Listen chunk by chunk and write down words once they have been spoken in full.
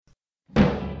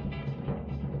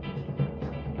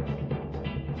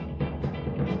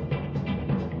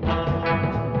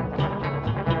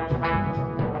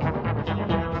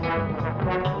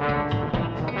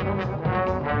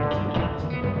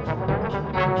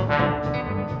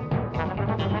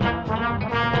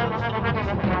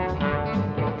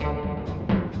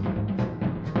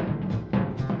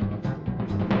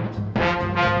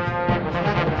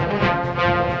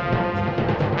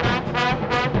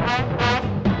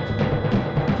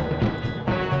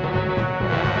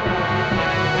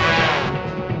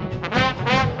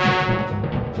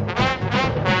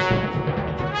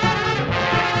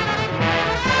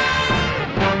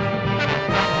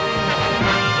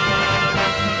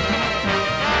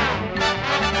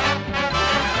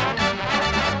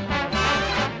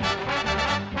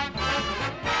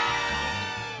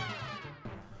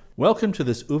Welcome to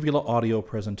this Uvula audio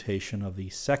presentation of the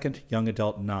second young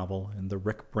adult novel in the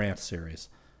Rick Brant series,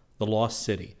 The Lost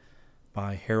City,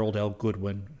 by Harold L.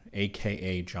 Goodwin,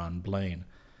 a.k.a. John Blaine.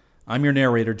 I'm your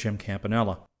narrator, Jim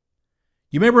Campanella.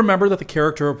 You may remember that the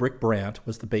character of Rick Brant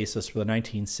was the basis for the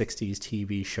 1960s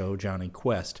TV show Jonny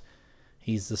Quest.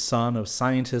 He's the son of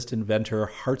scientist-inventor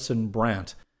Hartson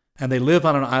Brant, and they live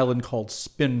on an island called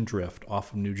Spindrift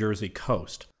off of New Jersey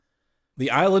coast. The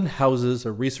island houses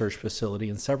a research facility,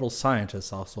 and several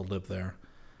scientists also live there.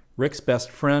 Rick's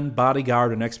best friend,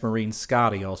 bodyguard, and ex-Marine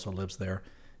Scotty also lives there.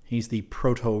 He's the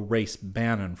proto-race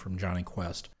Bannon from Jonny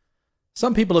Quest.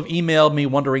 Some people have emailed me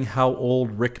wondering how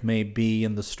old Rick may be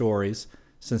in the stories,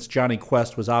 since Jonny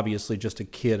Quest was obviously just a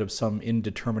kid of some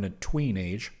indeterminate tween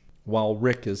age, while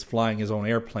Rick is flying his own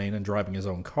airplane and driving his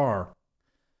own car.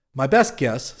 My best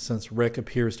guess, since Rick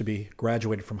appears to be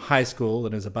graduated from high school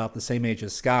and is about the same age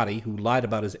as Scotty, who lied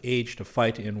about his age to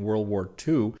fight in World War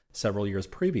II several years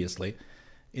previously,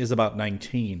 is about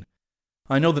 19.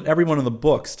 I know that everyone in the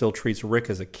book still treats Rick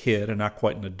as a kid and not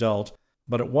quite an adult,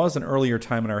 but it was an earlier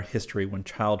time in our history when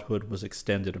childhood was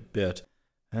extended a bit,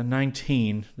 and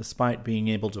 19, despite being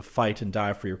able to fight and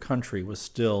die for your country, was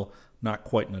still not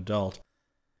quite an adult.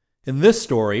 In this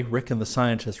story, Rick and the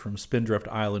scientists from Spindrift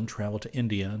Island travel to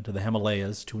India and to the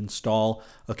Himalayas to install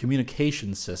a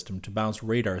communications system to bounce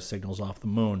radar signals off the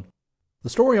moon.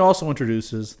 The story also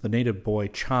introduces the native boy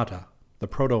Chata, the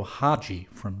proto-Haji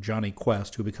from Jonny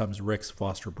Quest, who becomes Rick's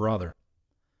foster brother.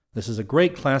 This is a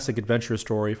great classic adventure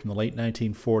story from the late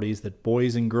 1940s that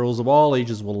boys and girls of all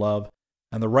ages will love,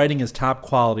 and the writing is top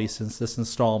quality since this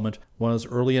installment was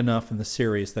early enough in the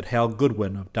series that Hal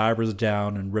Goodwin of Divers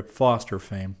Down and Rip Foster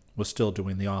fame was still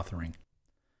doing the authoring.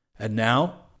 And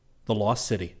now, The Lost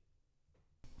City.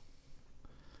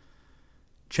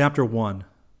 Chapter 1.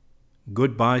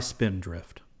 Goodbye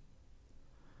Spindrift.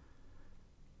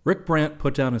 Rick Brant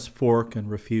put down his fork and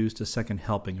refused a second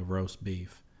helping of roast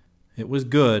beef. It was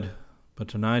good, but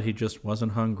tonight he just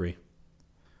wasn't hungry.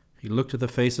 He looked at the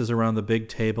faces around the big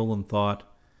table and thought,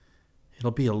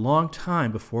 "It'll be a long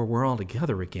time before we're all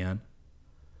together again."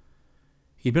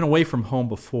 He'd been away from home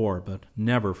before, but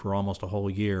never for almost a whole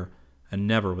year, and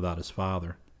never without his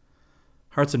father.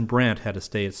 Hartson Brant had to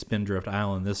stay at Spindrift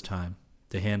Island this time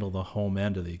to handle the home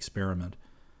end of the experiment.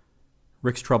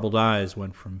 Rick's troubled eyes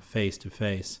went from face to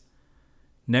face.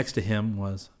 Next to him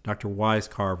was Dr.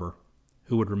 Wisecarver,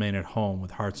 who would remain at home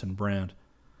with Hartson Brant.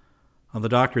 On the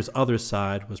doctor's other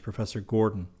side was Professor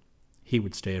Gordon. He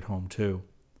would stay at home too.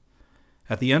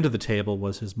 At the end of the table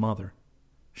was his mother.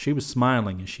 She was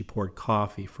smiling as she poured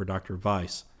coffee for Dr.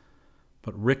 Weiss,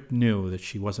 but Rick knew that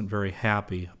she wasn't very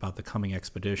happy about the coming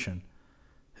expedition.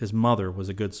 His mother was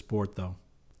a good sport, though.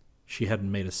 She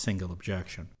hadn't made a single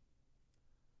objection.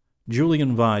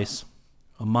 Julian Weiss,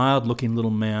 a mild-looking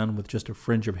little man with just a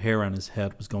fringe of hair on his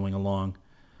head, was going along.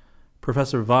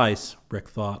 Professor Weiss, Rick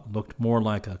thought, looked more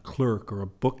like a clerk or a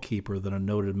bookkeeper than a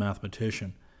noted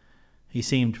mathematician. He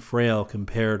seemed frail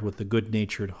compared with the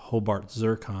good-natured Hobart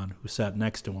Zircon who sat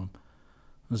next to him.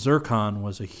 Zircon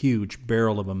was a huge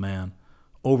barrel of a man,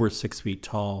 over 6 feet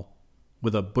tall,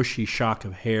 with a bushy shock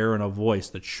of hair and a voice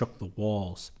that shook the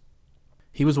walls.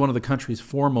 He was one of the country's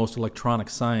foremost electronic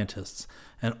scientists,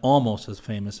 and almost as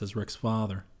famous as Rick's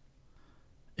father.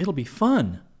 "It'll be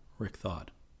fun," Rick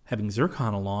thought, "having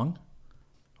Zircon along."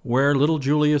 Where little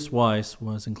Julius Weiss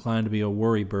was inclined to be a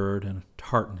worry-bird and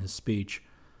tart in his speech,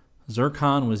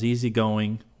 Zircon was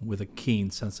easygoing with a keen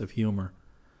sense of humor.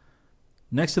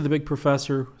 Next to the big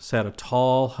professor sat a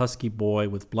tall, husky boy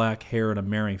with black hair and a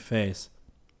merry face.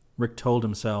 Rick told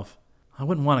himself, "I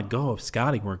wouldn't want to go if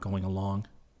Scotty weren't going along."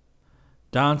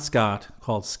 Don Scott,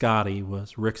 called Scotty,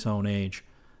 was Rick's own age,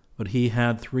 but he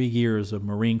had 3 years of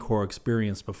Marine Corps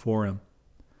experience before him.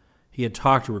 He had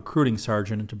talked a recruiting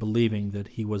sergeant into believing that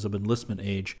he was of enlistment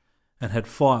age and had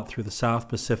fought through the South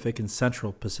Pacific and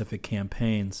Central Pacific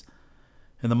campaigns.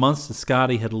 In the months that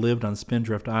Scotty had lived on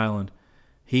Spindrift Island,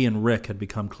 he and Rick had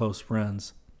become close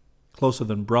friends. Closer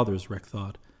than brothers, Rick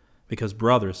thought, because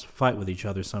brothers fight with each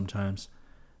other sometimes,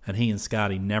 and he and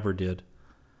Scotty never did.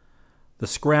 The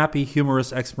scrappy,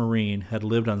 humorous ex-Marine had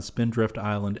lived on Spindrift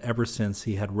Island ever since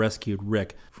he had rescued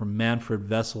Rick from Manfred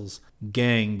Vessel's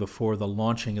gang before the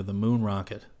launching of the moon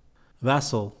rocket.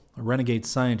 Vessel, a renegade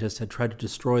scientist, had tried to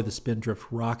destroy the Spindrift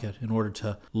rocket in order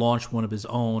to launch one of his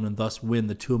own and thus win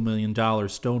the $2 million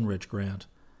Stone Ridge grant.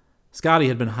 Scotty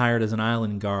had been hired as an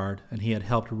island guard, and he had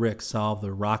helped Rick solve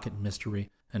the rocket mystery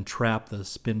and trap the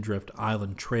Spindrift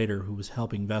Island trader who was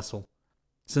helping Vessel.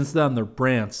 Since then, the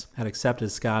Brants had accepted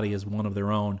Scotty as one of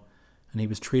their own, and he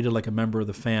was treated like a member of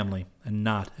the family and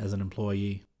not as an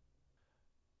employee.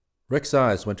 Rick's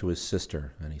eyes went to his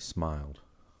sister, and he smiled.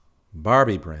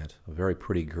 Barbie Brant, a very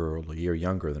pretty girl, a year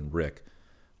younger than Rick,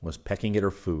 was pecking at her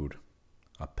food,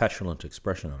 a petulant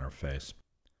expression on her face,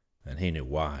 and he knew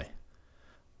why.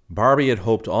 Barbie had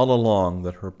hoped all along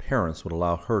that her parents would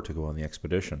allow her to go on the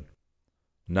expedition.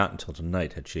 Not until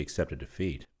tonight had she accepted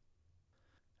defeat.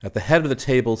 At the head of the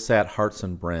table sat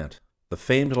Hartson Brant. The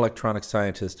famed electronic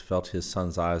scientist felt his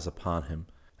son's eyes upon him,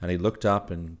 and he looked up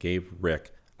and gave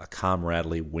Rick a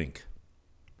comradely wink.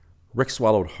 Rick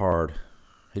swallowed hard.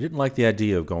 He didn't like the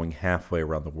idea of going halfway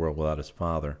around the world without his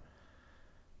father.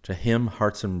 To him,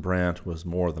 Hartson Brant was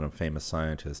more than a famous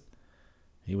scientist.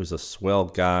 He was a swell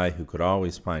guy who could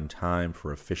always find time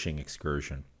for a fishing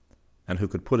excursion, and who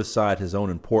could put aside his own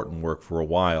important work for a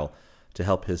while to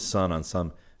help his son on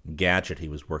some gadget he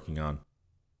was working on.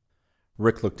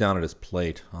 Rick looked down at his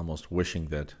plate, almost wishing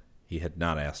that he had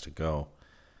not asked to go.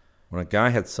 When a guy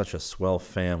had such a swell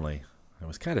family, it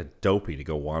was kind of dopey to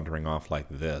go wandering off like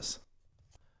this.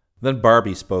 Then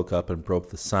Barbie spoke up and broke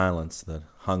the silence that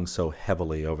hung so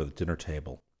heavily over the dinner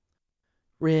table.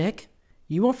 "Rick,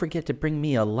 you won't forget to bring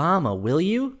me a llama, will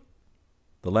you?"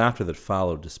 The laughter that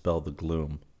followed dispelled the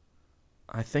gloom.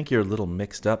 "I think you're a little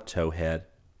mixed up, towhead,"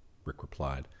 Rick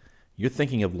replied. "You're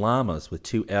thinking of llamas with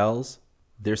 2 L's.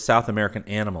 They're South American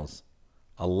animals.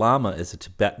 A lama is a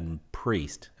Tibetan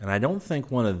priest, and I don't think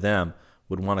one of them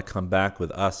would want to come back with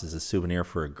us as a souvenir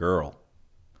for a girl."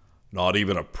 "Not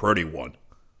even a pretty one,"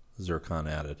 Zircon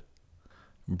added.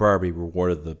 Barbie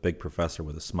rewarded the big professor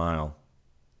with a smile.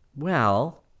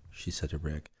 "Well," she said to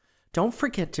Rick, "don't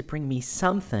forget to bring me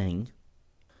something."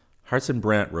 Hartson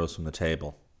Brant rose from the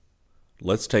table.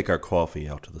 "Let's take our coffee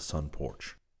out to the sun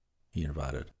porch," he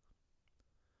invited.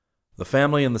 The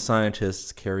family and the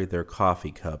scientists carried their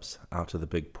coffee cups out to the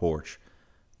big porch,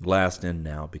 glassed in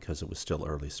now because it was still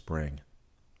early spring.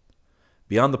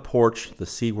 Beyond the porch, the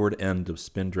seaward end of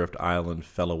Spindrift Island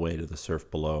fell away to the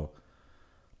surf below.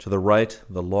 To the right,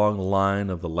 the long line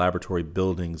of the laboratory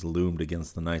buildings loomed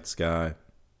against the night sky,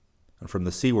 and from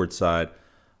the seaward side,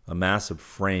 a massive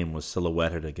frame was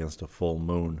silhouetted against a full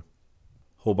moon.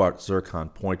 Hobart Zircon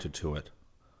pointed to it.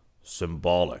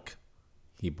 "Symbolic,"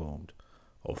 he boomed.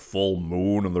 "A full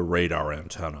moon and the radar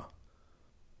antenna."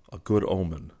 "A good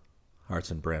omen,"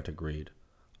 Hartson Brant agreed.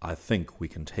 "I think we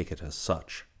can take it as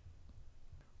such."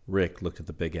 Rick looked at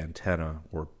the big antenna,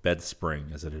 or bed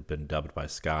spring as it had been dubbed by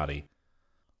Scotty.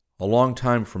 A long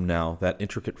time from now, that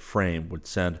intricate frame would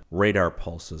send radar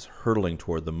pulses hurtling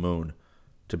toward the moon,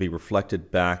 to be reflected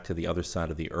back to the other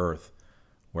side of the Earth,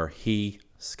 where he,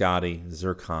 Scotty,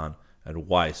 Zircon, and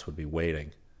Weiss would be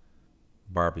waiting.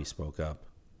 Barbie spoke up.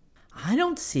 "I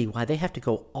don't see why they have to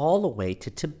go all the way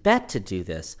to Tibet to do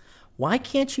this. Why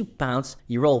can't you bounce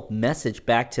your old message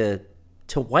back to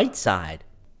Whiteside?"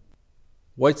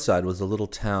 Whiteside was the little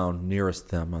town nearest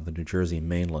them on the New Jersey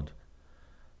mainland.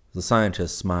 The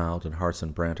scientist smiled, and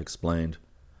Hartson Brant explained,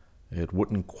 "It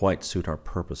wouldn't quite suit our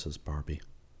purposes, Barbie."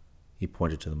 He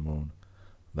pointed to the moon.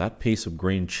 "That piece of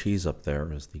green cheese up there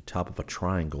is the top of a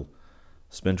triangle.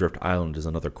 Spindrift Island is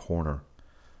another corner.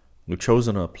 We've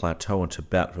chosen a plateau in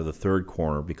Tibet for the third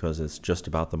corner because it's just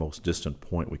about the most distant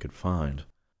point we could find."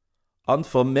 "And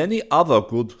for many other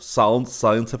good, sound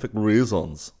scientific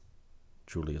reasons,"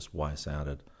 Julius Weiss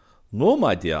added. "No,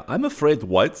 my dear, I'm afraid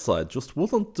Whiteside just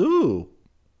wouldn't do."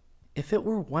 "If it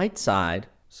were Whiteside,"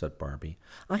 said Barbie,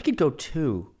 "I could go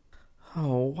too.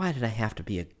 Oh, why did I have to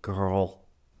be a girl?"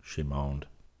 she moaned.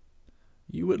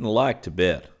 "You wouldn't like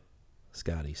Tibet,"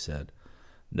 Scotty said.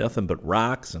 "Nothing but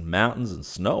rocks and mountains and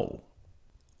snow."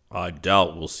 "I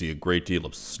doubt we'll see a great deal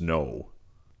of snow,"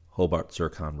 Hobart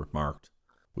Zircon remarked.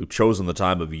 "We've chosen the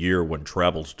time of year when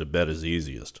travel to Tibet is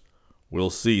easiest. We'll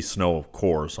see snow, of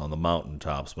course, on the mountain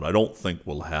tops, but I don't think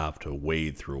we'll have to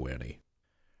wade through any."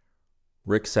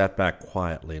 Rick sat back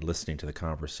quietly, listening to the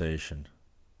conversation.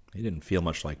 He didn't feel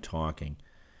much like talking.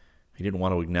 He didn't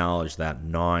want to acknowledge that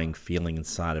gnawing feeling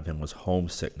inside of him was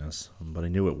homesickness, but he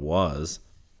knew it was.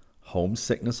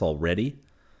 Homesickness already?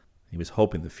 He was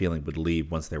hoping the feeling would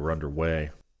leave once they were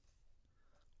underway.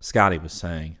 Scotty was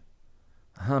saying,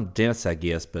 "I'm dense, I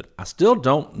guess, but I still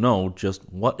don't know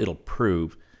just what it'll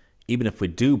prove, even if we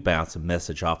do bounce a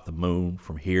message off the moon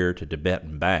from here to Tibet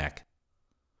and back."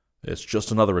 "It's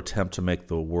just another attempt to make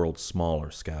the world smaller,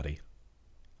 Scotty,"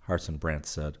 Hartson Brant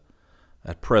said.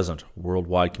 "At present,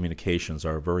 worldwide communications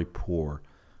are very poor,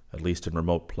 at least in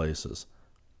remote places.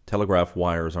 Telegraph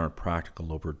wires aren't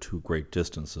practical over too great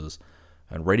distances,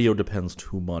 and radio depends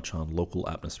too much on local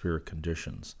atmospheric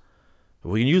conditions. If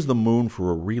we can use the moon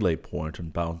for a relay point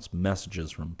and bounce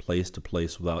messages from place to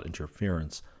place without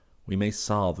interference, we may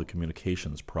solve the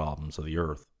communications problems of the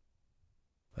Earth."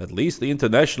 At least the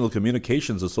International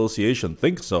Communications Association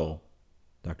thinks so,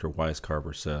 Dr.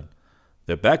 Weiscarver said.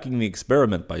 They're backing the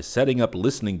experiment by setting up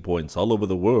listening points all over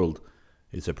the world.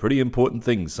 It's a pretty important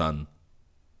thing, son.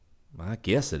 I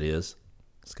guess it is,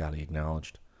 Scotty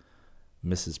acknowledged.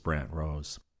 Mrs. Brant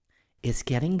rose. It's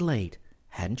getting late.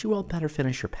 Hadn't you all better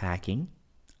finish your packing?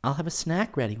 I'll have a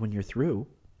snack ready when you're through.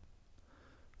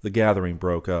 The gathering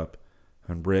broke up,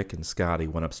 and Rick and Scotty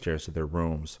went upstairs to their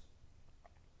rooms.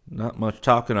 Not much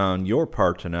talking on your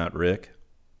part tonight, Rick,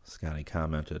 Scotty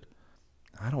commented.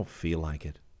 I don't feel like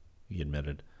it, he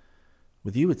admitted.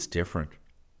 With you, it's different.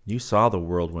 You saw the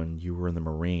world when you were in the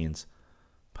Marines,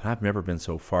 but I've never been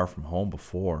so far from home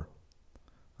before.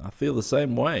 I feel the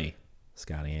same way,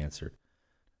 Scotty answered.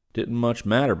 Didn't much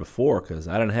matter before because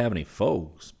I didn't have any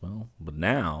folks. Well, but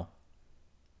now...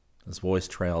 His voice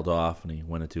trailed off and he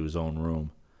went into his own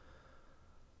room.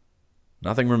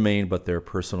 Nothing remained but their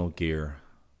personal gear.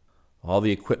 All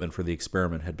the equipment for the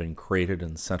experiment had been crated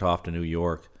and sent off to New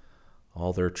York.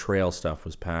 All their trail stuff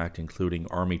was packed, including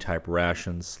Army-type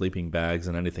rations, sleeping bags,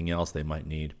 and anything else they might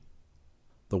need.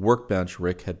 The workbench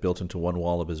Rick had built into one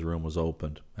wall of his room was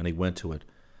opened, and he went to it,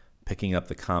 picking up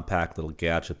the compact little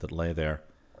gadget that lay there.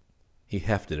 He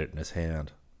hefted it in his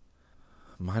hand.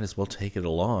 Might as well take it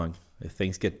along. If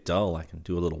things get dull, I can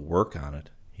do a little work on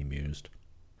it, he mused.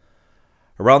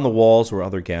 Around the walls were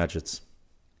other gadgets.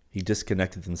 He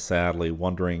disconnected them sadly,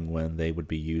 wondering when they would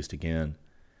be used again.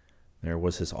 There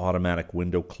was his automatic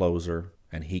window closer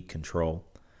and heat control,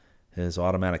 his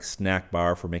automatic snack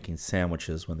bar for making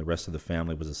sandwiches when the rest of the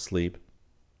family was asleep,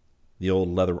 the old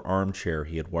leather armchair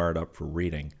he had wired up for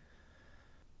reading.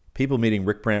 People meeting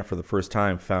Rick Brant for the first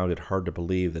time found it hard to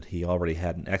believe that he already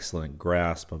had an excellent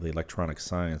grasp of the electronic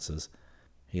sciences.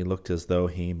 He looked as though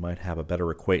he might have a better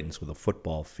acquaintance with a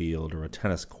football field or a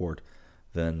tennis court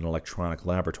than an electronic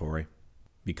laboratory,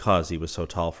 because he was so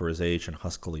tall for his age and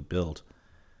huskily built.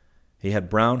 He had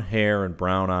brown hair and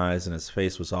brown eyes, and his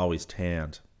face was always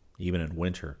tanned, even in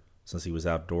winter, since he was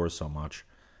outdoors so much.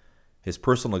 His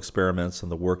personal experiments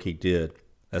and the work he did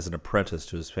as an apprentice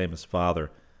to his famous father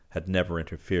had never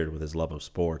interfered with his love of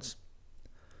sports.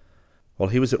 While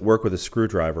he was at work with a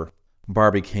screwdriver,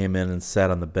 Barbie came in and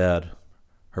sat on the bed,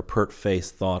 her pert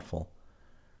face thoughtful.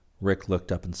 Rick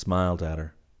looked up and smiled at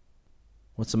her.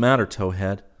 What's the matter,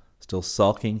 Towhead? Still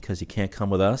sulking because you can't come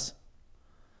with us?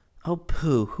 Oh,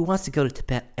 pooh, who wants to go to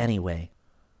Tibet anyway?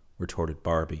 Retorted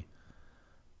Barbie.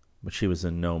 But she was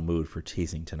in no mood for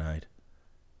teasing tonight.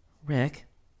 Rick,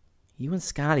 you and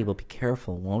Scotty will be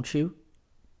careful, won't you?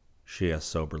 She asked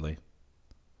soberly.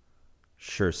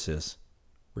 Sure, sis,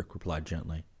 Rick replied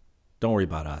gently. Don't worry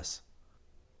about us.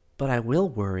 But I will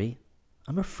worry.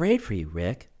 I'm afraid for you,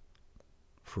 Rick.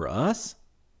 For us?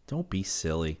 Don't be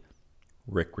silly,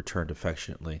 Rick returned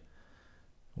affectionately. It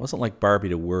wasn't like Barbie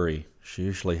to worry. She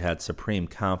usually had supreme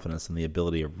confidence in the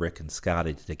ability of Rick and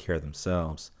Scotty to take care of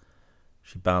themselves.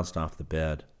 She bounced off the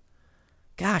bed.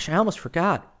 Gosh, I almost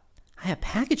forgot. I have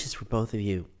packages for both of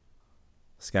you.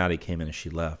 Scotty came in as she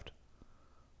left.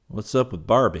 What's up with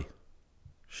Barbie?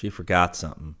 She forgot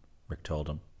something, Rick told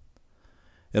him.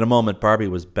 In a moment, Barbie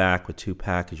was back with 2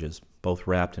 packages, both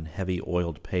wrapped in heavy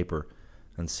oiled paper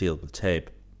and sealed with tape.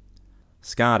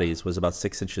 Scotty's was about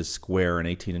 6 inches square and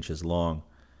 18 inches long.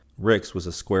 Rick's was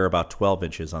a square about 12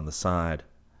 inches on the side.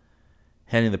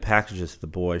 Handing the packages to the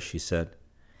boy, she said,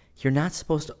 You're not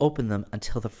supposed to open them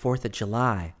until the 4th of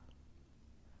July.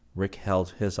 Rick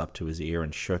held his up to his ear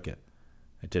and shook it.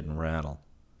 It didn't rattle.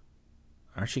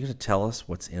 Aren't you going to tell us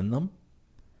what's in them?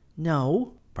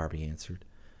 No, Barbie answered.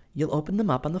 You'll open them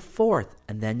up on the 4th,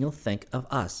 and then you'll think of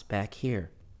us back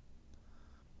here.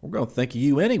 We're going to think of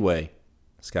you anyway,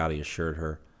 Scotty assured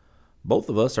her. Both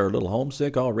of us are a little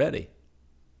homesick already.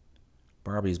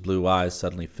 Barbie's blue eyes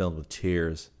suddenly filled with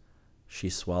tears. She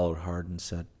swallowed hard and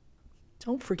said,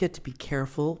 Don't forget to be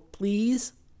careful,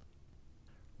 please.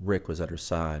 Rick was at her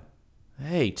side.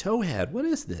 Hey, Towhead, what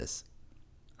is this?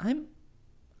 I'm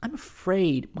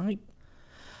afraid. My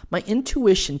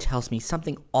intuition tells me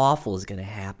something awful is going to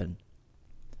happen.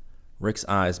 Rick's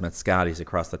eyes met Scotty's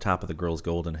across the top of the girl's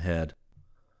golden head.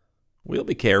 We'll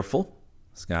be careful,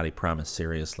 Scotty promised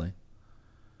seriously.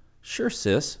 Sure,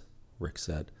 sis, Rick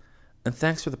said. And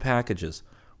thanks for the packages.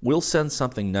 We'll send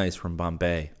something nice from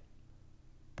Bombay.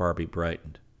 Barbie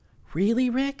brightened. Really,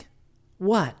 Rick?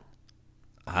 What?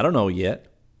 I don't know yet,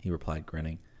 he replied,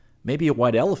 grinning. Maybe a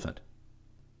white elephant.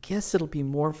 Guess it'll be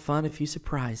more fun if you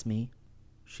surprise me,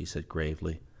 she said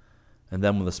gravely, and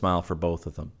then with a smile for both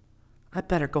of them. I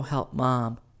better go help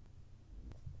Mom.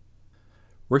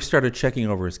 Rick started checking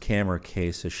over his camera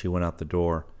case as she went out the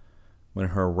door. When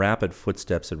her rapid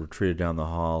footsteps had retreated down the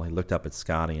hall, he looked up at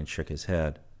Scotty and shook his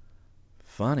head.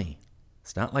 Funny.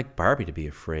 It's not like Barbie to be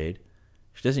afraid.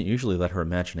 She doesn't usually let her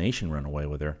imagination run away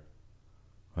with her.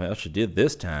 Well, she did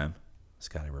this time,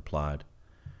 Scotty replied.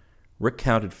 Rick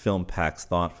counted film packs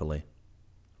thoughtfully.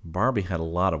 Barbie had a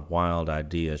lot of wild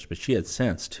ideas, but she had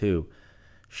sense, too.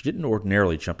 She didn't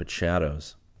ordinarily jump at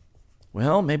shadows.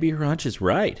 Well, maybe her hunch is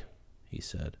right, he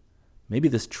said. Maybe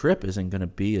this trip isn't going to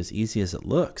be as easy as it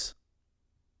looks.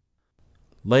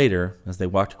 Later, as they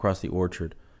walked across the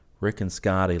orchard, Rick and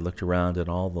Scotty looked around at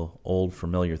all the old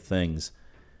familiar things,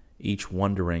 each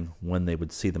wondering when they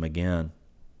would see them again.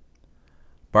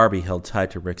 Barbie held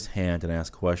tight to Rick's hand and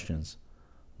asked questions,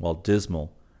 while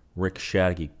Dismal, Rick's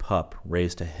shaggy pup,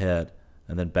 raised a head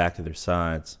and then back to their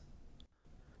sides.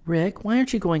 Rick, why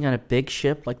aren't you going on a big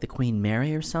ship like the Queen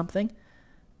Mary or something?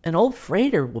 An old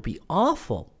freighter will be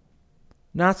awful.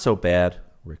 Not so bad,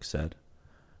 Rick said.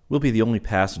 We'll be the only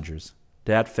passengers.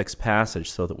 Dad fixed passage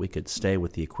so that we could stay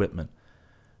with the equipment.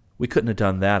 We couldn't have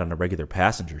done that on a regular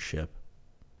passenger ship.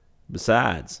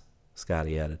 Besides,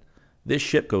 Scotty added, this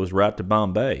ship goes right to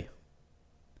Bombay.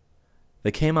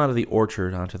 They came out of the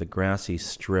orchard onto the grassy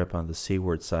strip on the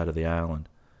seaward side of the island.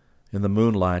 In the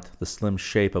moonlight, the slim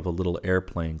shape of a little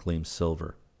airplane gleamed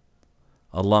silver.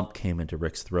 A lump came into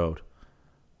Rick's throat.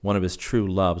 One of his true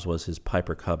loves was his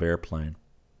Piper Cub airplane.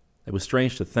 It was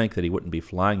strange to think that he wouldn't be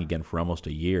flying again for almost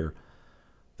a year.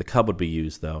 The Cub would be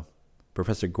used, though.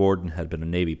 Professor Gordon had been a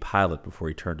Navy pilot before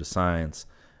he turned to science,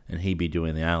 and he'd be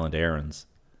doing the island errands.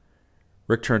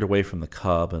 Rick turned away from the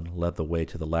Cub and led the way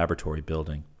to the laboratory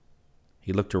building.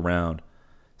 He looked around,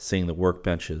 seeing the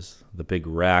workbenches, the big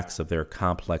racks of their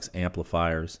complex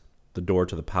amplifiers, the door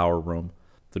to the power room,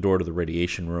 the door to the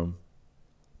radiation room.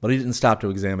 But he didn't stop to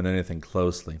examine anything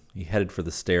closely. He headed for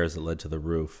the stairs that led to the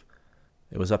roof.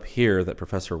 It was up here that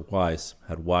Professor Weiss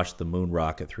had watched the moon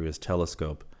rocket through his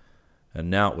telescope, and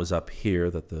now it was up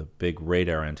here that the big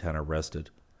radar antenna rested.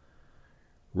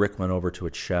 Rick went over to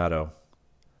its shadow.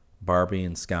 Barbie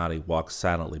and Scotty walked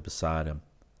silently beside him.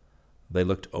 They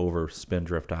looked over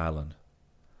Spindrift Island.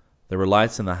 There were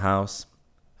lights in the house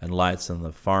and lights in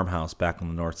the farmhouse back on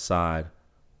the north side,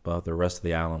 but the rest of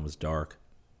the island was dark.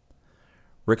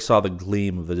 Rick saw the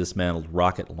gleam of the dismantled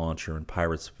rocket launcher in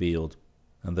Pirate's Field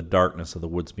and the darkness of the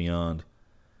woods beyond.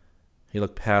 He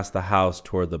looked past the house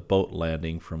toward the boat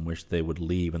landing from which they would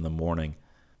leave in the morning,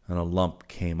 and a lump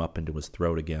came up into his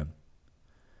throat again.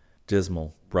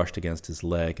 Dismal brushed against his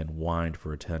leg and whined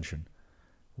for attention.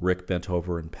 Rick bent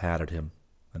over and patted him,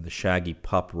 and the shaggy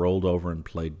pup rolled over and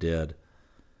played dead.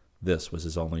 This was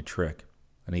his only trick,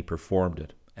 and he performed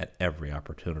it at every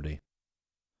opportunity.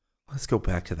 "Let's go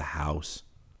back to the house,"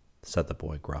 said the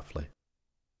boy gruffly.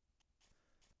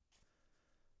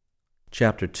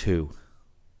 Chapter 2.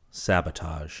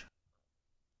 Sabotage.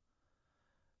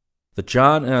 The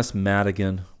John S.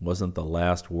 Madigan wasn't the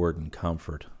last word in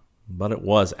comfort, but it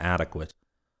was adequate.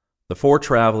 The four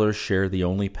travelers shared the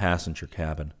only passenger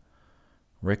cabin.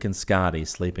 Rick and Scotty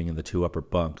sleeping in the two upper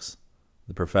bunks,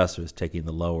 the professors taking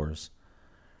the lowers.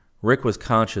 Rick was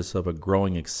conscious of a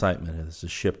growing excitement as the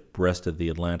ship breasted the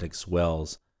Atlantic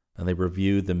swells, and they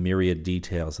reviewed the myriad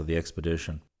details of the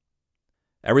expedition.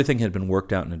 Everything had been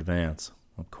worked out in advance,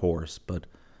 of course, but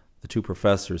the two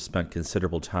professors spent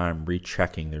considerable time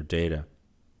rechecking their data,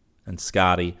 and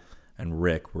Scotty and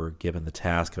Rick were given the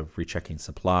task of rechecking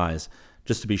supplies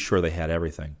just to be sure they had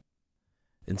everything.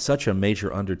 In such a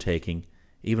major undertaking,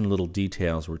 even little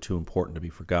details were too important to be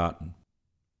forgotten.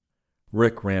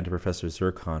 Rick ran to Professor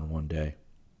Zircon one day.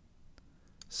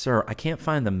 "Sir, I can't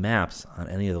find the maps on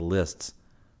any of the lists.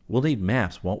 We'll need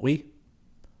maps, won't we?"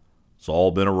 "It's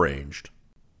all been arranged,"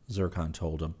 Zircon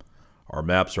told him. "Our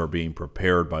maps are being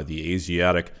prepared by the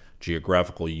Asiatic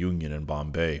Geographical Union in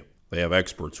Bombay. They have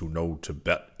experts who know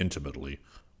Tibet intimately.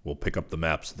 We'll pick up the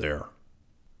maps there."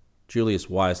 Julius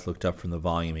Weiss looked up from the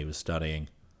volume he was studying.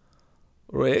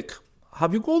 "Rick,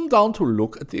 have you gone down to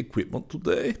look at the equipment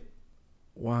today?"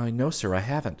 "Why, no, sir, I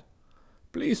haven't."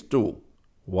 "Please do,"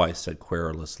 Weiss said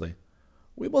querulously.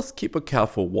 "We must keep a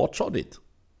careful watch on it."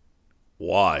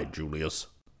 "Why, Julius?"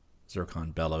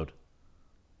 Zircon bellowed.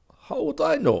 "How would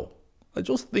I know? I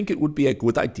just think it would be a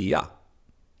good idea,"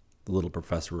 the little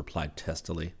professor replied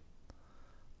testily.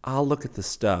 "I'll look at the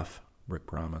stuff," Rick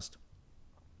promised.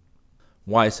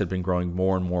 Weiss had been growing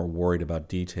more and more worried about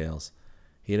details.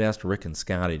 He had asked Rick and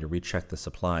Scotty to recheck the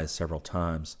supplies several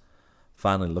times,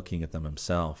 finally looking at them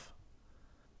himself.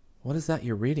 "What is that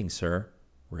you're reading, sir?"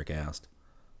 Rick asked.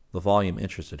 The volume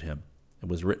interested him. It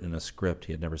was written in a script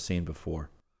he had never seen before.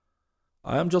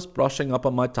 "I am just brushing up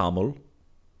on my Tamil,"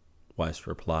 Weiss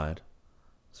replied.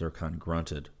 Zircon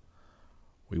grunted.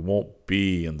 We won't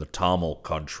be in the Tamil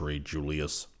country,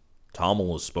 Julius.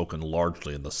 Tamil is spoken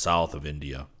largely in the south of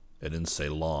India and in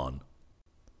Ceylon.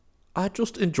 I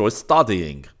just enjoy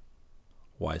studying,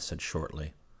 Weiss said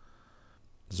shortly.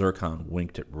 Zircon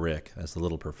winked at Rick as the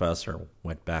little professor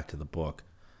went back to the book.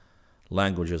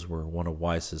 Languages were one of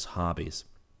Weiss's hobbies.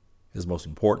 His most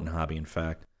important hobby, in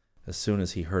fact. As soon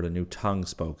as he heard a new tongue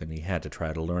spoken, he had to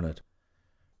try to learn it.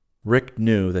 Rick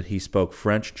knew that he spoke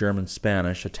French, German,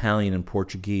 Spanish, Italian, and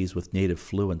Portuguese with native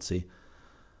fluency.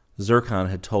 Zircon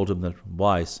had told him that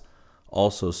Weiss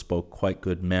also spoke quite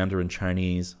good Mandarin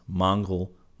Chinese,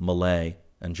 Mongol, Malay,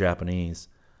 and Japanese.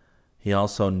 He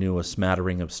also knew a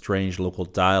smattering of strange local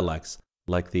dialects,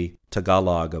 like the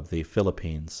Tagalog of the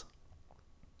Philippines.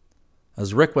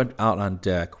 As Rick went out on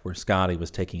deck, where Scotty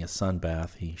was taking a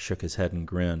sunbath, he shook his head and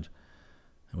grinned.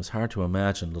 It was hard to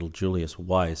imagine little Julius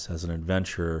Weiss as an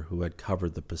adventurer who had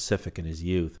covered the Pacific in his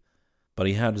youth, but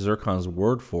he had Zircon's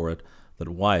word for it that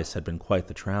Weiss had been quite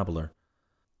the traveler.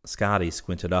 Scotty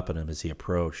squinted up at him as he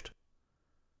approached.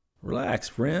 "Relax,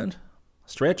 friend.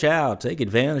 Stretch out. Take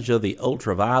advantage of the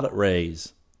ultraviolet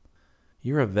rays."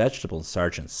 "You're a vegetable,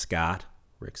 Sergeant Scott,"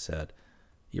 Rick said.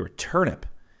 "You're a turnip.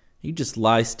 You just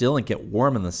lie still and get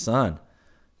warm in the sun.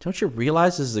 Don't you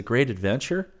realize this is a great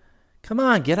adventure? Come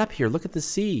on, get up here. Look at the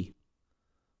sea."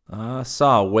 "I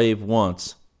saw a wave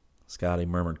once," Scotty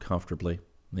murmured comfortably,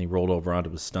 and he rolled over onto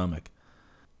his stomach.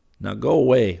 "Now go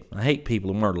away. I hate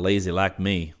people who aren't lazy like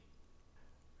me."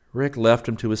 Rick left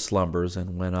him to his slumbers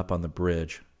and went up on the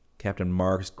bridge. Captain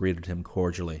Marks greeted him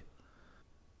cordially.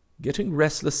 Getting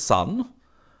restless, son?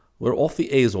 We're off the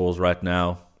Azores right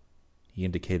now. He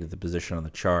indicated the position on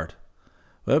the chart.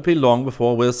 Won't be long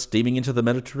before we're steaming into the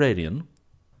Mediterranean.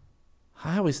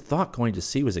 "I always thought going to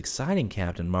sea was exciting,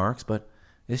 Captain Marks, but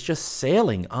it's just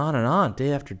sailing on,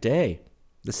 day after day.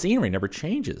 The scenery never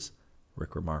changes,"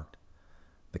 Rick remarked.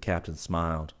 The captain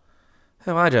smiled.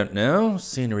 "Oh, I don't know.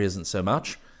 Scenery isn't so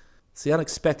much. It's the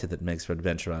unexpected that makes for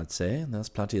adventure, I'd say, and there's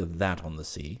plenty of that on the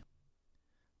sea."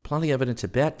 "Plenty of it in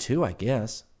Tibet, too, I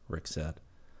guess," Rick said.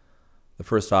 The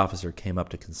first officer came up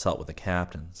to consult with the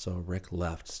captain, so Rick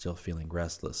left, still feeling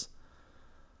restless.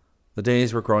 The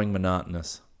days were growing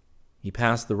monotonous. He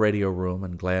passed the radio room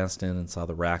and glanced in and saw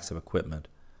the racks of equipment,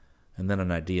 and then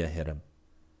an idea hit him.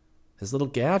 His little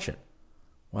gadget.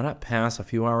 Why not pass a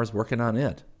few hours working on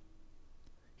it?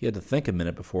 He had to think a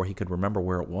minute before he could remember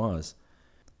where it was.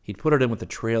 He'd put it in with the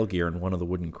trail gear in one of the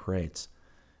wooden crates.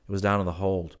 It was down in the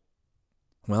hold.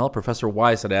 Well, Professor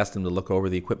Weiss had asked him to look over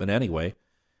the equipment anyway.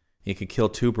 He could kill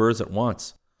two birds at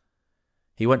once.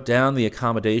 He went down the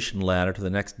accommodation ladder to the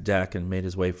next deck and made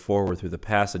his way forward through the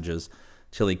passages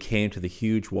till he came to the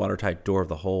huge watertight door of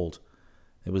the hold.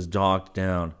 It was dogged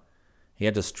down. He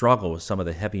had to struggle with some of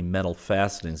the heavy metal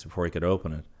fastenings before he could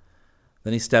open it.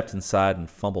 Then he stepped inside and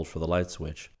fumbled for the light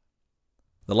switch.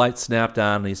 The light snapped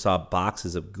on and he saw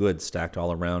boxes of goods stacked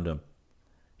all around him.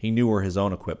 He knew where his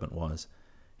own equipment was.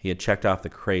 He had checked off the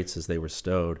crates as they were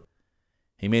stowed.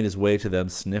 He made his way to them,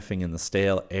 sniffing in the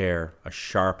stale air a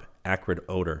sharp, acrid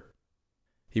odor.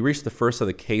 He reached the first of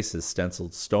the cases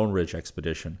stenciled Stone Ridge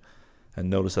Expedition and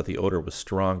noticed that the odor was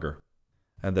stronger,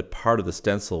 and that part of the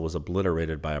stencil was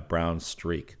obliterated by a brown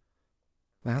streak.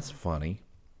 "That's funny,"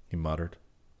 he muttered.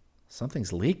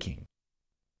 "Something's leaking."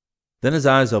 Then his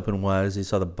eyes opened wide as he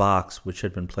saw the box, which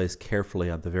had been placed carefully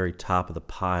on the very top of the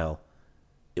pile.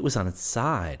 It was on its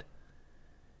side.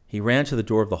 He ran to the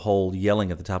door of the hold,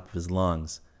 yelling at the top of his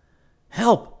lungs,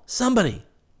 "Help! Somebody!"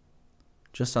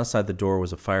 Just outside the door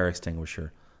was a fire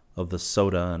extinguisher of the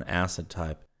soda and acid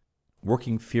type.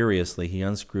 Working furiously, he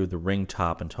unscrewed the ring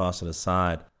top and tossed it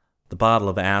aside. The bottle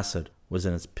of acid was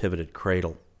in its pivoted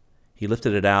cradle. He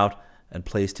lifted it out and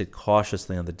placed it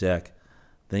cautiously on the deck.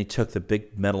 Then he took the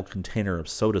big metal container of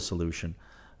soda solution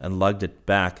and lugged it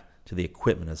back to the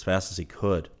equipment as fast as he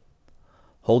could.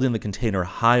 Holding the container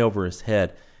high over his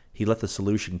head, he let the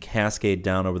solution cascade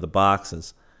down over the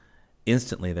boxes.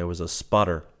 Instantly there was a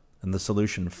sputter, and the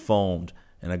solution foamed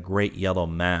in a great yellow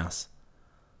mass.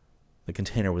 The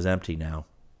container was empty now.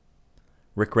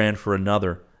 Rick ran for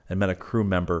another and met a crew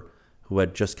member who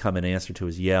had just come in answer to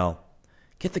his yell.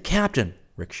 "Get the captain!"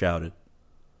 Rick shouted.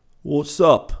 "What's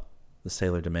up?" the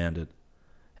sailor demanded.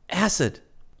 "Acid!"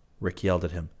 Rick yelled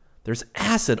at him. "There's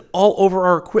acid all over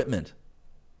our equipment."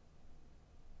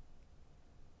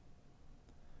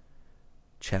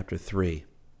 Chapter 3.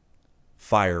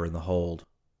 Fire in the Hold.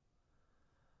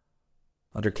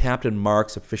 Under Captain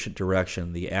Mark's efficient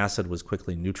direction, the acid was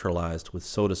quickly neutralized with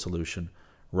soda solution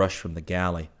rushed from the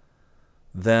galley.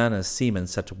 Then, as seamen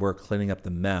set to work cleaning up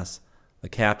the mess, the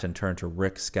captain turned to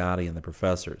Rick, Scotty, and the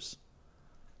professors.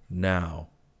 "Now,"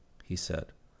 he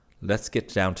said, Let's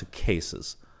get down to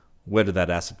cases. Where did that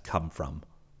acid come from?"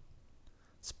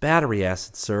 "It's battery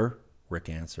acid, sir," Rick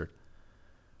answered.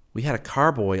 "We had a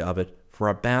carboy of it for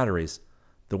our batteries,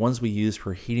 the ones we used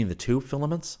for heating the tube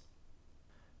filaments."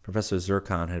 Professor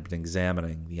Zircon had been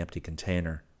examining the empty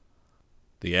container.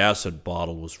 "The acid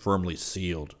bottle was firmly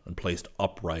sealed and placed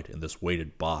upright in this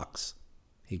weighted box,"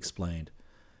 he explained.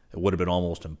 "It would have been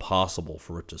almost impossible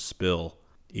for it to spill.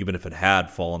 Even if it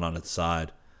had fallen on its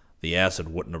side, the acid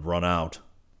wouldn't have run out."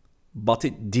 "But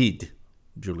it did,"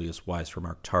 Julius Weiss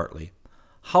remarked tartly.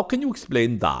 "How can you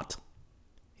explain that?"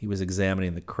 He was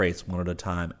examining the crates one at a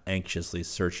time, anxiously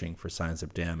searching for signs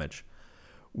of damage.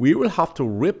 "We will have to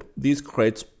rip these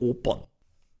crates open."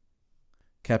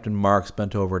 Captain Marks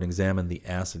bent over and examined the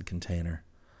acid container.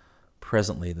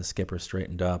 Presently, the skipper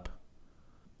straightened up.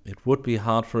 "It would be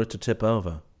hard for it to tip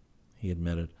over," he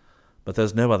admitted, "but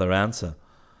there's no other answer.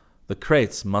 The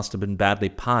crates must have been badly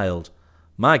piled.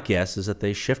 My guess is that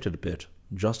they shifted a bit,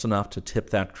 just enough to tip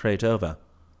that crate over."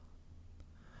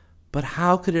 "But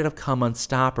how could it have come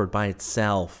unstoppered by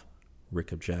itself?"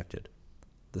 Rick objected.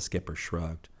 The skipper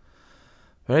shrugged.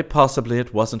 "Very possibly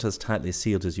it wasn't as tightly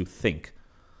sealed as you think.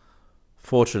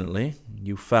 Fortunately,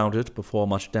 you found it before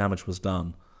much damage was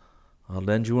done. I'll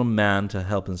lend you a man to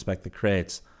help inspect the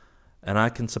crates, and I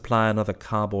can supply another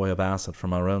carboy of acid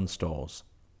from our own stores."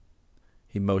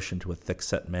 He motioned to a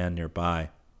thick-set man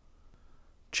nearby.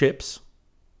 "Chips,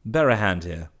 bear a hand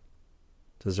here."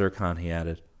 To Zircon he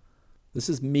added, "This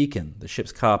is Meekin, the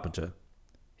ship's carpenter.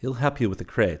 He'll help you with the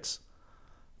crates.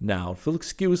 Now, if you'll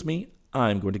excuse me,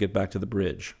 I'm going to get back to the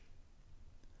bridge."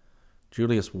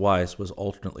 Julius Weiss was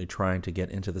alternately trying to get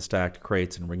into the stacked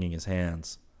crates and wringing his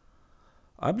hands.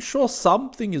 "I'm sure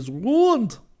something is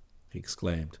ruined," he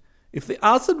exclaimed. "If the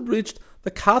acid reached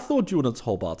the cathode units,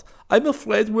 Hobart, I'm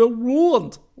afraid we're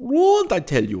ruined. Ruined, I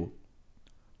tell you."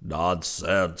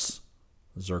 "Nonsense,"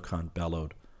 Zircon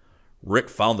bellowed. "Rick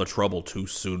found the trouble too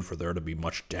soon for there to be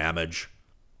much damage."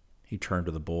 He turned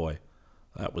to the boy.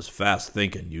 "That was fast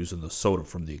thinking, using the soda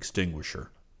from the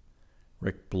extinguisher."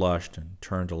 Rick blushed and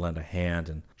turned to lend a hand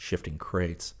in shifting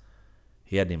crates.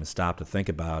 He hadn't even stopped to think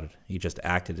about it. He just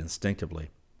acted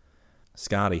instinctively.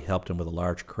 Scotty helped him with a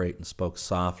large crate and spoke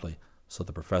softly so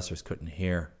the professors couldn't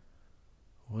hear.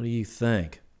 "What do you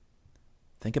think?"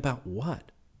 "Think about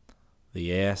what?"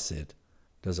 "The acid.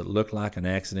 Does it look like an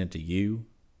accident to you?"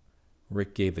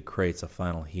 Rick gave the crates a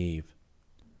final heave.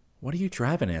 "What are you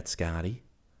driving at, Scotty?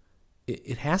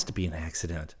 It has to be an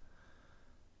accident."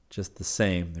 Just the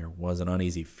same, there was an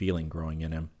uneasy feeling growing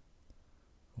in him.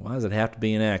 "Why does it have to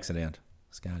be an accident?"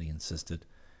 Scotty insisted.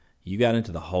 "You got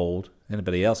into the hold.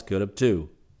 Anybody else could have, too."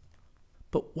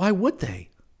 "But why would they?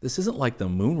 This isn't like the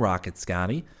moon rocket,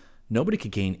 Scotty. Nobody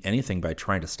could gain anything by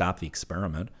trying to stop the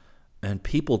experiment. And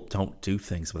people don't do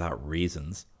things without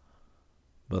reasons."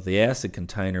 "But the acid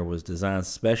container was designed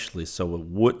specially so it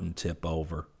wouldn't tip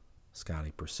over,"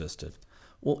 Scotty persisted.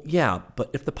 "Well, yeah, but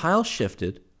if the pile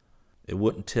shifted, it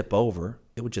wouldn't tip over.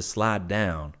 It would just slide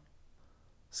down."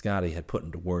 Scotty had put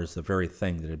into words the very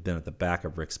thing that had been at the back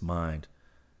of Rick's mind.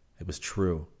 It was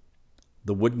true.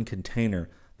 The wooden container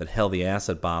that held the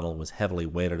acid bottle was heavily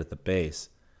weighted at the base.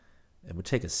 It would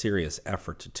take a serious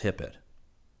effort to tip it.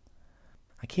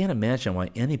 "I can't imagine why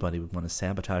anybody would want to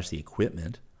sabotage the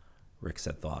equipment," Rick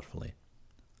said thoughtfully.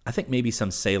 "I think maybe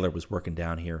some sailor was working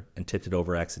down here and tipped it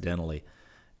over accidentally,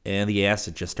 and the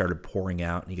acid just started pouring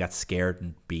out and he got scared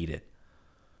and beat it."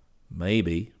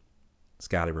 "Maybe,"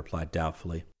 Scotty replied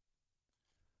doubtfully.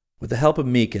 With the help of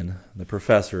Meekin, the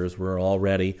professors were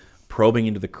already probing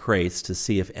into the crates to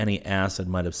see if any acid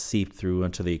might have seeped through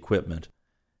into the equipment.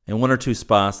 In one or two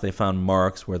spots, they found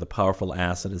marks where the powerful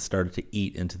acid had started to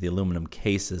eat into the aluminum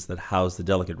cases that housed the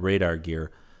delicate radar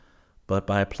gear. But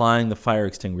by applying the fire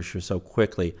extinguisher so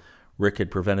quickly, Rick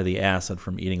had prevented the acid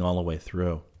from eating all the way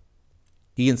through.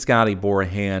 He and Scotty bore a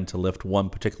hand to lift one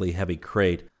particularly heavy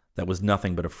crate that was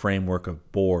nothing but a framework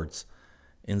of boards.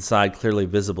 Inside, clearly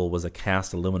visible, was a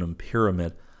cast aluminum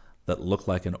pyramid that looked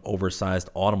like an oversized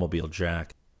automobile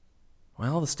jack.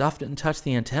 "Well, the stuff didn't touch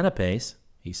the antenna base,"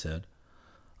 he said.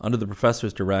 Under the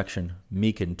professor's direction,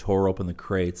 Meekin tore open the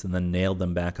crates and then nailed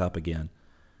them back up again.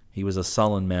 He was a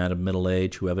sullen man of middle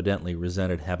age who evidently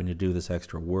resented having to do this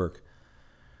extra work.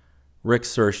 Rick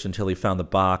searched until he found the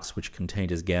box which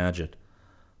contained his gadget.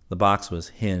 The box was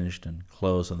hinged and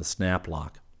closed on the snap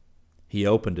lock. He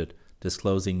opened it,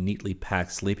 disclosing neatly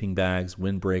packed sleeping bags,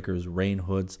 windbreakers, rain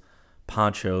hoods,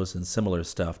 ponchos, and similar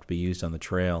stuff to be used on the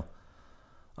trail.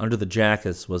 Under the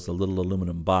jackets was the little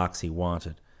aluminum box he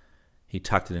wanted. He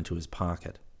tucked it into his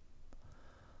pocket.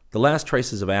 The last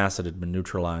traces of acid had been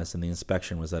neutralized, and the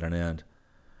inspection was at an end.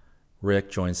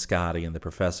 Rick joined Scotty and the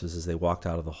professors as they walked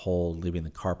out of the hold, leaving the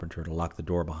carpenter to lock the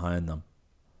door behind them.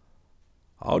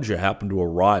 "How'd you happen to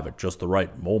arrive at just the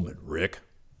right moment, Rick?"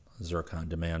 Zircon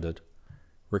demanded.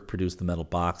 Rick produced the metal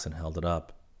box and held it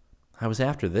up. "I was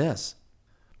after this."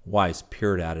 Weiss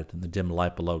peered at it in the dim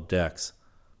light below decks.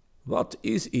 "What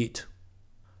is it?"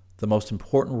 "The most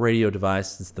important radio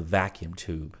device is the vacuum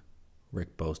tube,"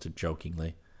 Rick boasted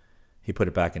jokingly. He put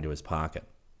it back into his pocket.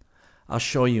 "I'll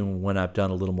show you when I've done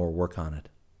a little more work on it."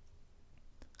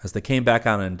 As they came back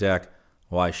out on deck,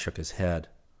 Weiss shook his head.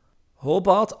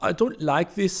 "Hobart, I don't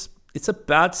like this. It's a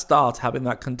bad start having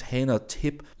that container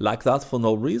tip like that for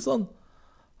no reason.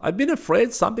 I've been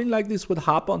afraid something like this would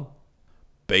happen."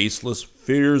 "Baseless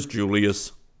fears,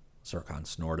 Julius," Zircon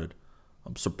snorted.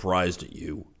 "I'm surprised at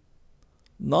you."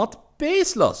 "Not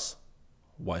baseless,"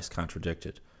 Weiss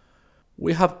contradicted.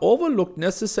 "We have overlooked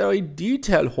necessary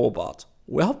detail, Hobart.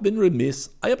 We have been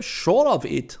remiss. I am sure of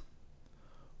it."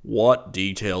 "What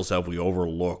details have we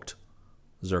overlooked?"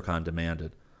 Zircon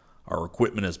demanded. "Our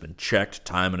equipment has been checked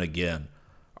time and again.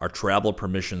 Our travel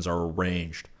permissions are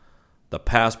arranged. The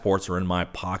passports are in my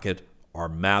pocket. Our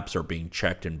maps are being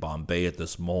checked in Bombay at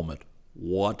this moment.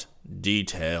 What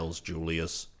details,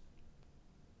 Julius?"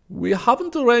 "We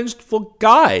haven't arranged for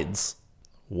guides,"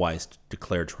 Weiss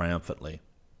declared triumphantly.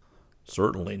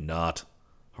 "Certainly not.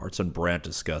 Hartz and Brant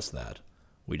discussed that.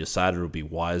 We decided it would be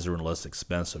wiser and less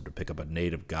expensive to pick up a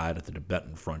native guide at the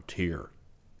Tibetan frontier."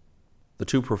 The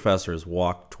two professors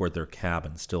walked toward their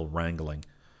cabin, still wrangling.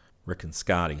 Rick and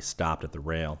Scotty stopped at the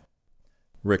rail.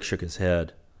 Rick shook his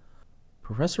head.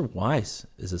 "Professor Weiss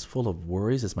is as full of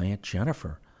worries as my Aunt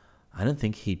Jennifer. I didn't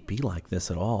think he'd be like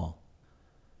this at all."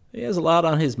 "He has a lot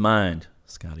on his mind,"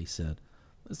 Scotty said.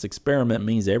 "This experiment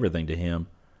means everything to him.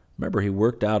 Remember, he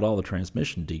worked out all the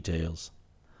transmission details."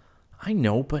 "I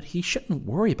know, but he shouldn't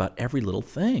worry about every little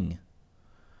thing."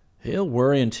 "He'll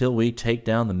worry until we take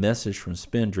down the message from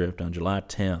Spindrift on July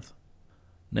 10th.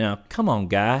 Now, come on,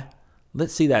 Guy.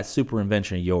 Let's see that super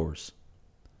invention of yours."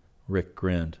 Rick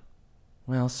grinned.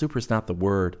 "Well, super's not the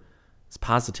word. It's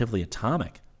positively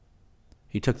atomic."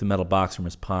 He took the metal box from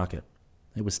his pocket.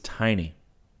 It was tiny,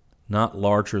 not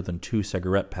larger than 2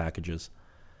 cigarette packages.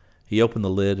 He opened the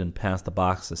lid and passed the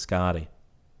box to Scotty.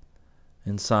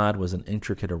 Inside was an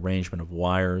intricate arrangement of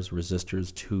wires,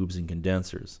 resistors, tubes, and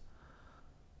condensers.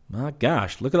 "My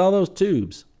gosh, look at all those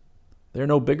tubes. They're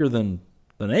no bigger than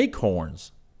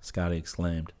acorns," Scotty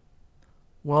exclaimed.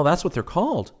 "Well, that's what they're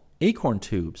called, acorn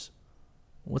tubes."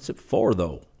 "What's it for,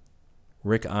 though?"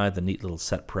 Rick eyed the neat little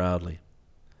set proudly.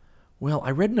 "Well, I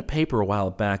read in a paper a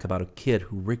while back about a kid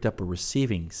who rigged up a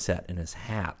receiving set in his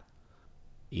hat."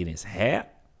 "In his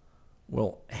hat?"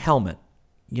 "Well, helmet.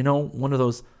 You know, one of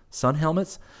those sun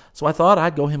helmets? So I thought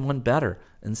I'd go him one better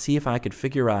and see if I could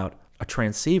figure out a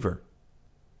transceiver."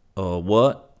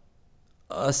 What?"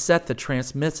 "A set that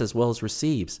transmits as well as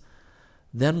receives.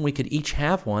 Then we could each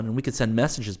have one and we could send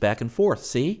messages back and forth,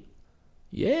 see?"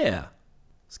 "Yeah,"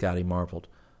 Scotty marveled.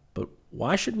 "But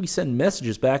why should we send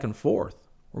messages back and forth?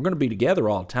 We're going to be together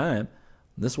all the time.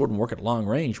 This wouldn't work at long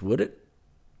range, would it?"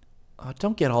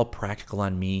 "Don't get all practical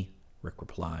on me," Rick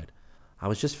replied. "I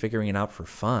was just figuring it out for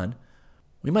fun.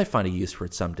 We might find a use for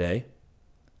it someday."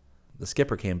 The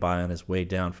skipper came by on his way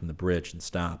down from the bridge and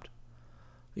stopped.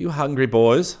 "Are you hungry,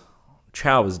 boys?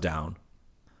 Chow is down."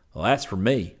 "Well, that's for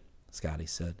me," Scotty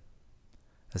said.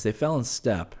 As they fell in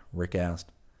step, Rick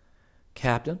asked,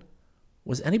 "Captain,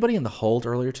 was anybody in the hold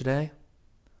earlier today?"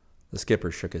 The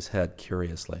skipper shook his head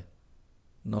curiously.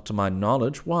 "Not to my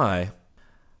knowledge. Why?"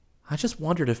 "I just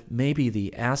wondered if maybe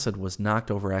the acid was knocked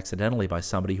over accidentally by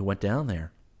somebody who went down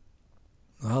there."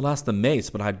 "I'll ask the mates,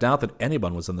 but I doubt that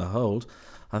anyone was in the hold.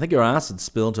 I think your acid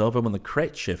spilled over when the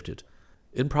crate shifted.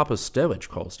 Improper stowage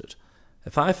caused it.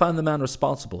 If I find the man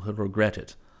responsible, he'll regret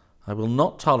it. I will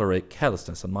not tolerate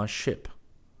carelessness on my ship."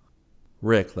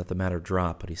 Rick let the matter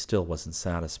drop, but he still wasn't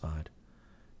satisfied.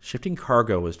 Shifting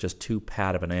cargo was just too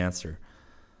pat of an answer.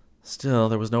 Still,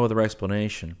 there was no other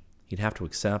explanation. He'd have to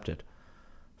accept it.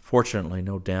 Fortunately,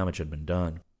 no damage had been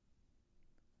done.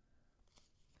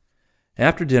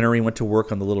 After dinner, he went to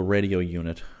work on the little radio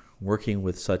unit, working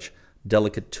with such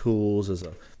delicate tools as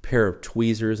a pair of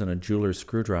tweezers and a jeweler's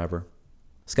screwdriver.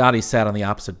 Scotty sat on the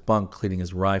opposite bunk, cleaning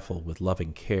his rifle with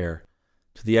loving care.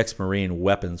 To the ex-Marine,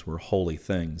 weapons were holy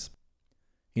things.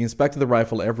 He inspected the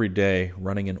rifle every day,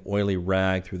 running an oily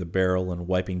rag through the barrel and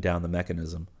wiping down the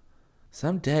mechanism.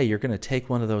 "Someday you're going to take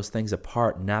one of those things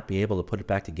apart and not be able to put it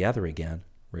back together again,"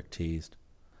 Rick teased.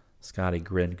 Scotty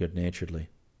grinned good-naturedly.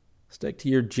 "Stick to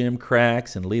your gym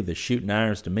cracks and leave the shooting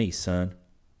irons to me, son."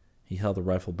 He held the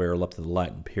rifle barrel up to the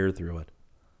light and peered through it.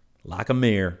 "Like a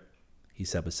mirror," he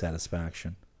said with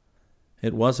satisfaction.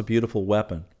 It was a beautiful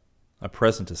weapon, a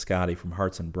present to Scotty from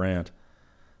Hartz and Brant.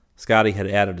 Scotty had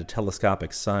added a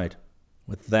telescopic sight.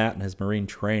 With that and his Marine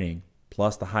training,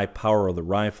 plus the high power of the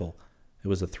rifle, it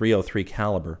was a .303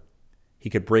 caliber. He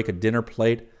could break a dinner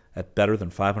plate at better than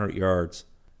 500 yards.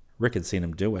 Rick had seen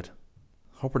him do it.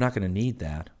 "Hope we're not going to need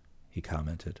that," he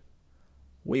commented.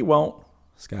 "We won't,"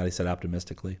 Scotty said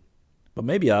optimistically. "But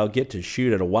maybe I'll get to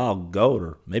shoot at a wild goat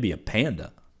or maybe a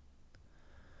panda."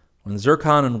 When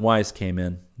Zircon and Weiss came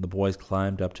in, the boys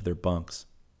climbed up to their bunks.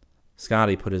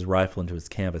 Scotty put his rifle into his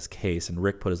canvas case, and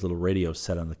Rick put his little radio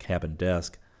set on the cabin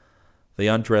desk. They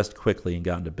undressed quickly and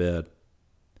got into bed.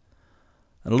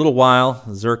 In a little while,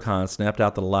 Zircon snapped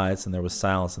out the lights, and there was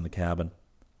silence in the cabin.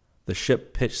 The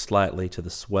ship pitched slightly to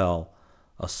the swell,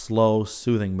 a slow,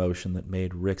 soothing motion that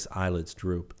made Rick's eyelids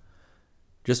droop.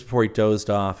 Just before he dozed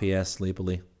off, he asked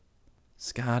sleepily,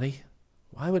 "Scotty,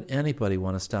 why would anybody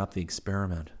want to stop the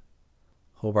experiment?"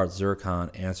 Hobart Zircon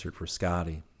answered for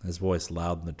Scotty, his voice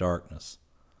loud in the darkness.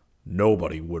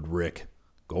 "Nobody would, Rick.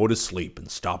 Go to sleep and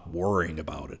stop worrying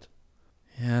about it."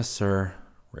 "Yes, sir,"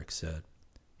 Rick said.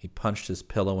 He punched his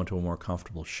pillow into a more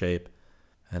comfortable shape,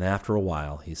 and after a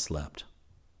while he slept.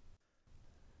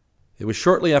 It was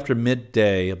shortly after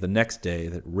midday of the next day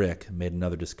that Rick made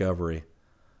another discovery.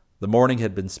 The morning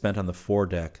had been spent on the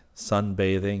foredeck,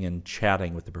 sunbathing and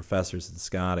chatting with the professors and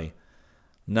Scotty.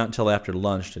 Not until after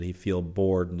lunch did he feel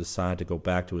bored and decide to go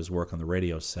back to his work on the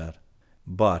radio set.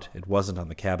 But it wasn't on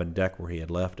the cabin deck where he had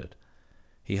left it.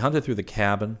 He hunted through the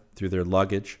cabin, through their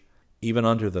luggage, even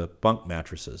under the bunk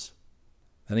mattresses.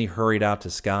 Then he hurried out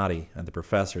to Scotty and the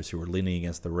professors who were leaning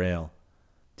against the rail.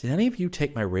 "Did any of you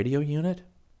take my radio unit?"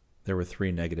 There were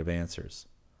 3 negative answers.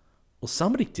 "Well,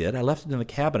 somebody did. I left it in the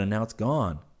cabin and now it's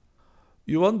gone."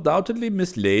 "You undoubtedly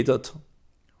mislaid it,"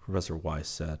 Professor Weiss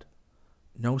said.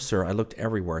 "No, sir. I looked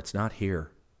everywhere. It's not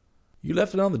here." "You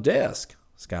left it on the desk,"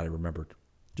 Scotty remembered,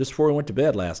 "just before we went to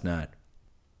bed last night."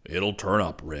 "It'll turn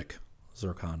up, Rick,"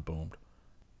 Zircon boomed.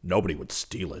 "Nobody would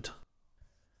steal it."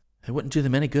 "It wouldn't do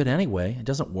them any good anyway. It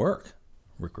doesn't work,"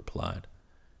 Rick replied.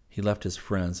 He left his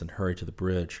friends and hurried to the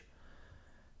bridge.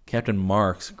 Captain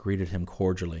Marks greeted him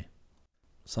cordially.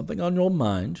 "Something on your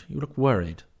mind? You look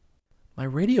worried." "My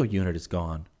radio unit is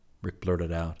gone," Rick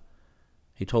blurted out.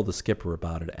 He told the skipper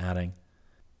about it, adding,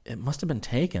 "It must have been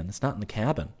taken. It's not in the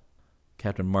cabin."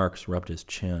 Captain Marks rubbed his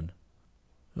chin.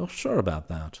 "You're sure about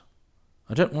that?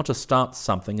 I don't want to start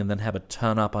something and then have it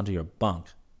turn up onto your bunk.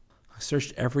 I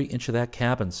searched every inch of that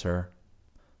cabin, sir."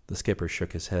 The skipper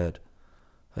shook his head.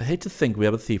 "I hate to think we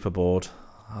have a thief aboard.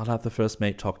 I'll have the first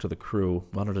mate talk to the crew,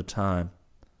 one at a time.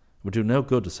 It would do no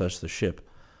good to search the ship.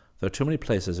 There are too many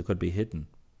places it could be hidden.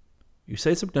 You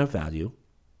say it's of no value?"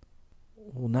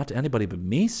 "Well, not to anybody but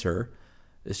me, sir.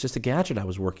 It's just a gadget I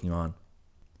was working on."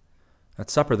 At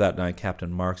supper that night,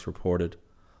 Captain Marks reported,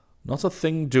 "Not a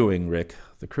thing doing, Rick.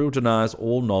 The crew denies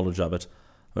all knowledge of it.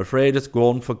 I'm afraid it's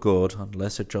gone for good,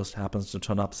 unless it just happens to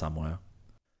turn up somewhere."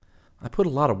 "I put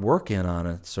a lot of work in on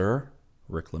it, sir,"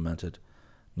 Rick lamented.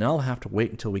 "Now I'll have to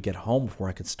wait until we get home before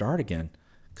I can start again,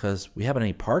 'cause we haven't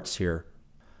any parts here."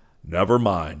 "Never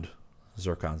mind,"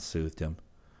 Zircon soothed him.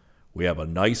 "We have a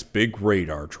nice big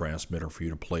radar transmitter for you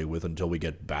to play with until we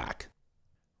get back."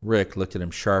 Rick looked at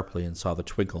him sharply and saw the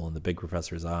twinkle in the big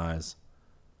professor's eyes.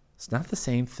 "It's not the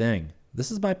same thing.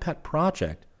 This is my pet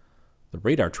project. The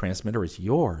radar transmitter is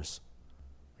yours."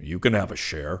 "You can have a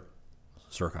share,"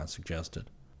 Zircon suggested.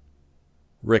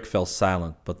 Rick fell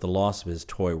silent, but the loss of his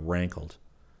toy rankled.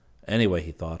 Anyway,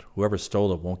 he thought, whoever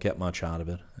stole it won't get much out of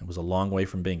it. It was a long way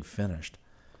from being finished.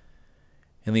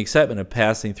 In the excitement of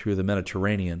passing through the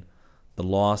Mediterranean, the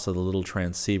loss of the little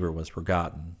transceiver was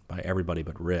forgotten by everybody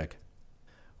but Rick.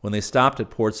 When they stopped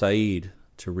at Port Said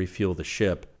to refuel the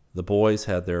ship, the boys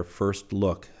had their first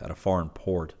look at a foreign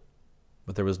port.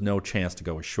 But there was no chance to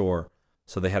go ashore,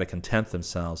 so they had to content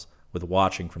themselves with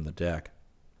watching from the deck.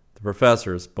 The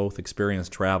professors, both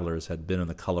experienced travelers, had been in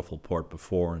the colorful port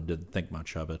before and didn't think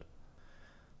much of it.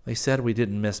 "They said we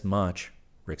didn't miss much,"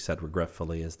 Rick said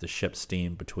regretfully as the ship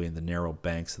steamed between the narrow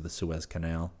banks of the Suez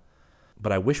Canal.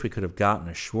 "But I wish we could have gotten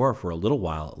ashore for a little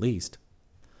while at least."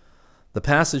 The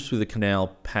passage through the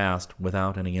canal passed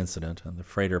without any incident, and the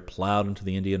freighter plowed into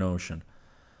the Indian Ocean.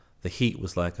 The heat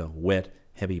was like a wet,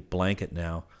 heavy blanket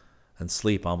now, and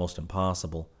sleep almost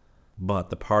impossible, but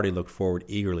the party looked forward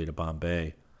eagerly to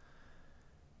Bombay.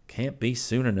 "Can't be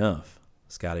soon enough,"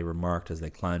 Scotty remarked as they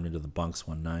climbed into the bunks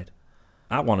one night.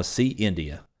 "I want to see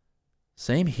India."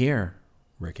 "Same here,"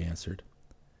 Rick answered.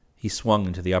 He swung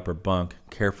into the upper bunk,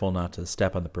 careful not to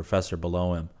step on the professor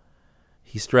below him.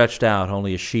 He stretched out,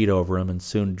 only a sheet over him, and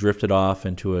soon drifted off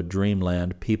into a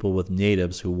dreamland peopled with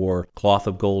natives who wore cloth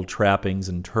of gold trappings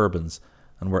and turbans,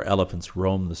 and where elephants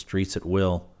roamed the streets at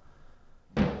will.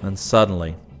 Then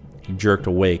suddenly, he jerked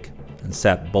awake and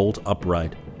sat bolt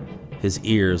upright, his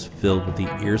ears filled with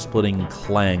the ear-splitting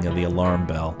clang of the alarm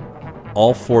bell.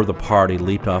 All four of the party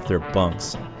leaped off their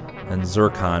bunks, and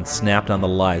Zircon snapped on the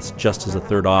lights just as the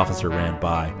third officer ran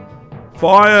by.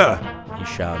 "Fire!" He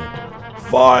shouted.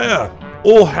 "Fire!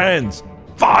 All hands!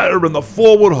 Fire in the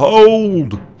forward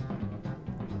hold!"